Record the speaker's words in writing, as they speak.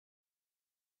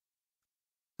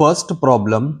First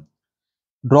problem,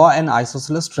 draw an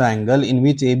isosceles triangle in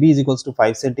which AB is equals to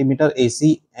 5 centimeter,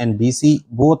 AC and BC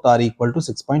both are equal to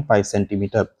 6.5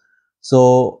 centimeter.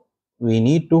 So we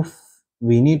need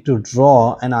to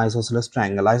draw an isosceles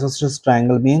triangle. Isosceles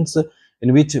triangle means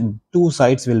in which two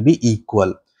sides will be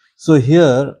equal. So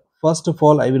here first of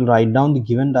all I will write down the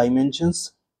given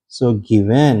dimensions. So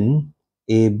given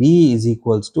AB is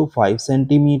equals to 5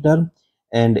 centimeter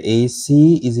and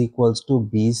AC is equals to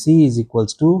BC is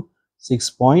equals to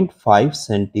 6.5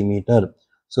 centimeter.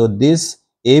 So this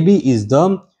AB is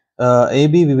the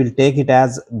AB we will take it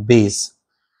as base.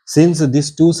 Since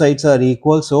these two sides are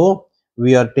equal, so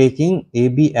we are taking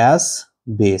AB as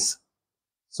base.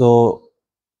 So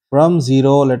from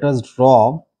 0 let us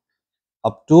draw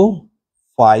up to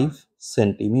 5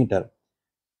 centimeter.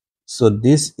 So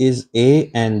this is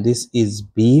A and this is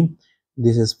B.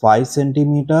 This is 5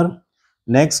 centimeter.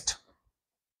 Next,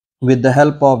 with the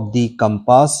help of the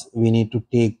compass we need to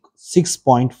take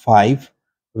 6.5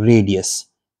 radius.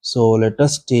 So let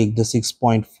us take the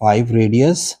 6.5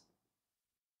 radius.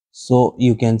 So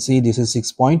you can see this is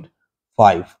 6.5.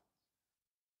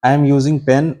 I am using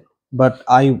pen, but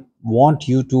I want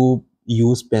you to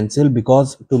use pencil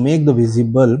because to make the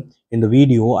visible in the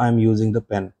video I am using the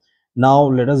pen. Now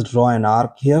let us draw an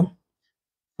arc here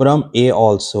from A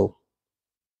also.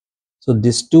 So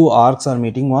these two arcs are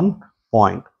meeting one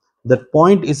point. That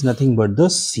point is nothing but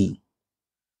the C.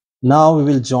 Now we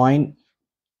will join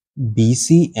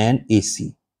BC and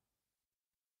AC.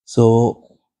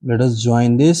 So let us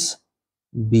join this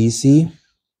BC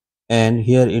and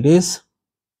here it is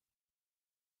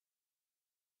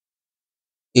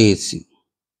AC.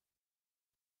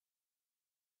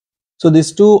 So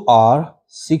these two are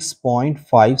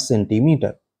 6.5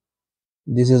 centimeter.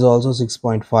 This is also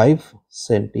 6.5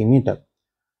 centimeter.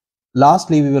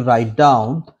 Lastly, we will write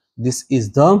down this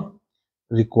is the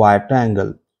required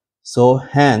triangle. So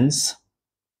hence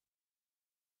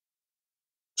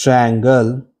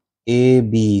triangle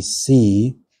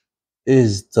ABC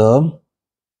is the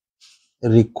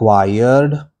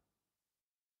required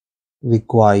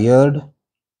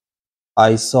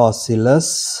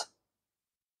isosceles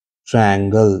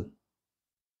triangle.